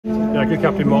Yeah, Group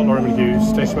Captain Mark Lorriman-Hughes,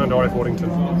 Station Commander RAF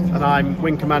Waddington. And I'm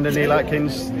Wing Commander Neil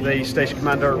Atkins, the Station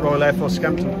Commander at Royal Air Force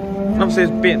Scampton. Obviously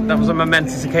that was a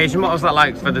momentous occasion. What was that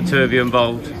like for the two of you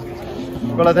involved?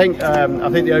 Well, I think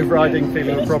the overriding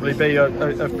feeling will probably be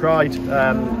of pride.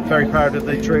 Very proud of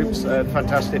the troops,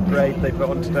 fantastic parade they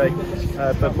put on today.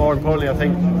 But more importantly, I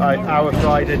think our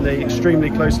pride in the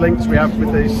extremely close links we have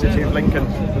with the city of Lincoln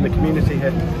and the community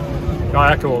here.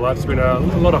 I echo all that. It's been a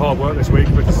lot of hard work this week,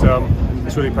 but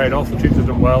it's really paid off. The troops have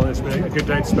done well, and it's been a good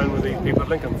day to spend with the people of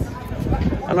Lincoln.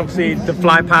 And obviously the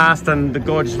fly past and the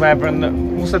gorgeous weather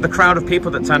and also the crowd of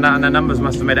people that turned out, and their numbers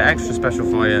must have made it extra special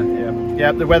for you.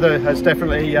 Yeah, the weather has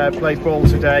definitely played ball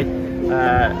today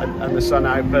and the sun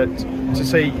out, but to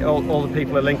see all the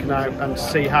people of Lincoln out and to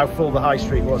see how full the high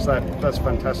street was, that's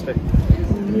fantastic.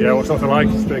 Yeah, what's not to like?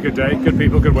 It's been a good day, good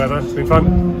people, good weather, it's been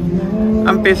fun.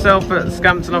 And for yourself at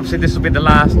Scampton, obviously this will be the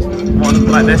last one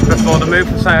like this before the move,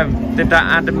 so did that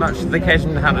add much to the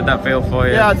occasion? How did that feel for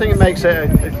you? Yeah, I think it makes it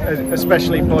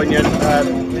especially poignant,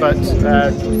 but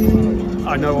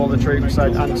I know all the troops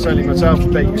and certainly myself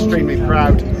being extremely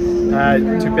proud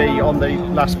to be on the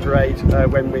last parade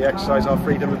when we exercise our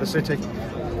freedom of the city.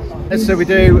 So we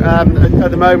do, at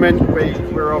the moment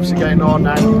we're obviously getting on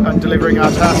and delivering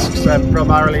our tasks.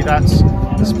 Primarily that's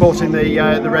supporting the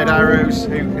Red Arrows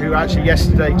who actually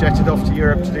yesterday jetted off to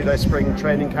Europe to do their spring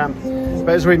training camp. But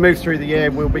as we move through the year,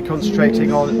 we'll be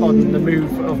concentrating on the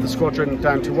move of the squadron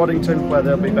down to Waddington, where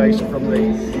they'll be based from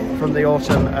the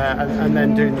autumn, and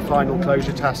then doing the final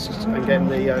closure tasks and getting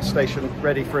the station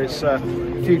ready for its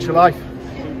future life.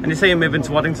 And you say you're moving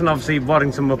to Waddington. Obviously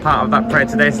Waddington were part of that parade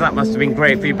today, so that must have been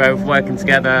great for you both working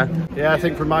together. Yeah, I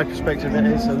think from my perspective it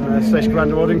is, and Station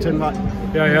Commander Waddington.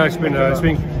 Yeah, it's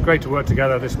been great to work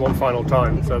together this one final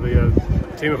time. So the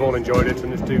team have all enjoyed it,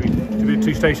 and to be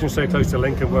two stations so close to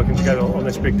Lincoln working together on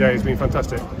this big day has been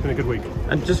fantastic. It's been a good week.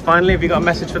 And just finally, have you got a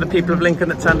message for the people of Lincoln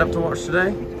that turned up to watch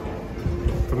today?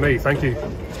 From me, thank you.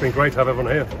 It's been great to have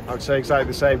everyone here. I would say exactly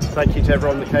the same. Thank you to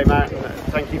everyone that came out, and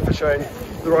thank you for showing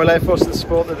the Royal Air Force the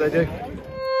support that they do.